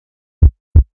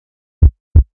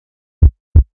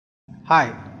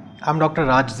Hi, I'm Dr.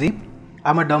 Rajdeep.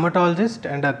 I'm a dermatologist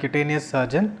and a cutaneous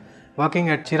surgeon working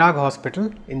at Chirag Hospital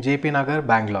in JP Nagar,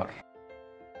 Bangalore.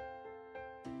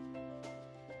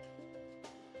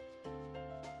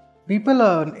 People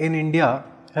in India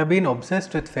have been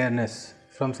obsessed with fairness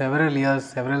from several years,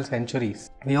 several centuries.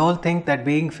 We all think that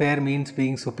being fair means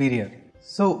being superior.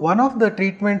 So one of the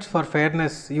treatments for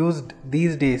fairness used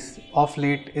these days of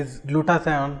late is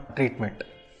glutathione treatment.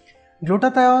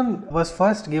 Glutathione was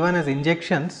first given as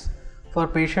injections for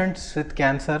patients with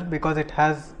cancer because it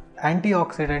has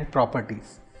antioxidant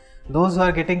properties. Those who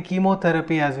are getting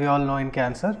chemotherapy, as we all know in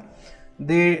cancer,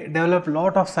 they develop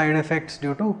lot of side effects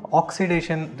due to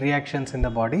oxidation reactions in the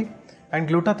body, and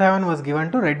glutathione was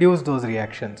given to reduce those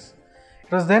reactions.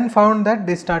 It was then found that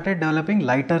they started developing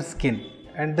lighter skin,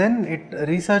 and then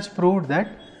research proved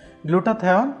that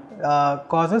glutathione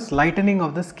causes lightening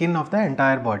of the skin of the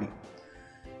entire body.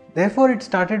 Therefore, it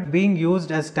started being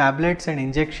used as tablets and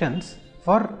injections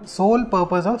for sole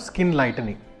purpose of skin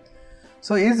lightening.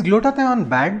 So, is glutathione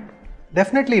bad?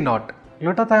 Definitely not.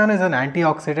 Glutathione is an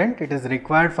antioxidant, it is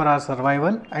required for our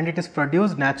survival and it is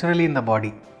produced naturally in the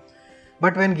body.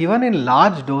 But when given in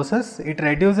large doses, it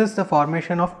reduces the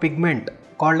formation of pigment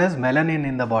called as melanin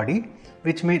in the body,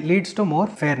 which leads to more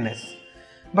fairness.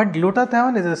 But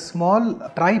glutathione is a small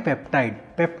tripeptide.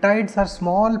 Peptides are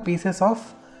small pieces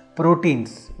of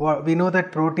proteins. We know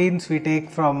that proteins we take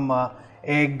from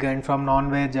egg and from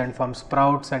non-veg and from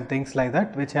sprouts and things like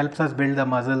that, which helps us build the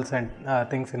muscles and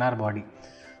things in our body.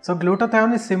 So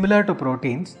glutathione is similar to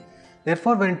proteins.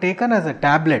 Therefore, when taken as a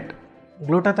tablet,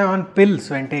 glutathione pills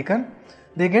when taken,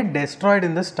 they get destroyed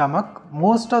in the stomach.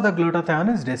 Most of the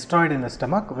glutathione is destroyed in the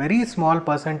stomach. Very small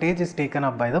percentage is taken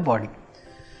up by the body.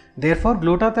 Therefore,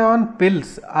 glutathione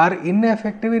pills are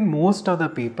ineffective in most of the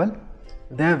people.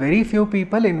 There are very few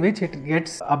people in which it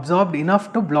gets absorbed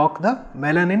enough to block the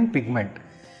melanin pigment.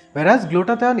 Whereas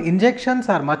glutathione injections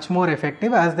are much more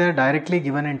effective as they are directly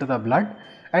given into the blood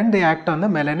and they act on the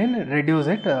melanin, reduce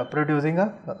it, producing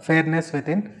a fairness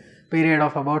within period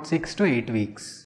of about 6 to 8 weeks.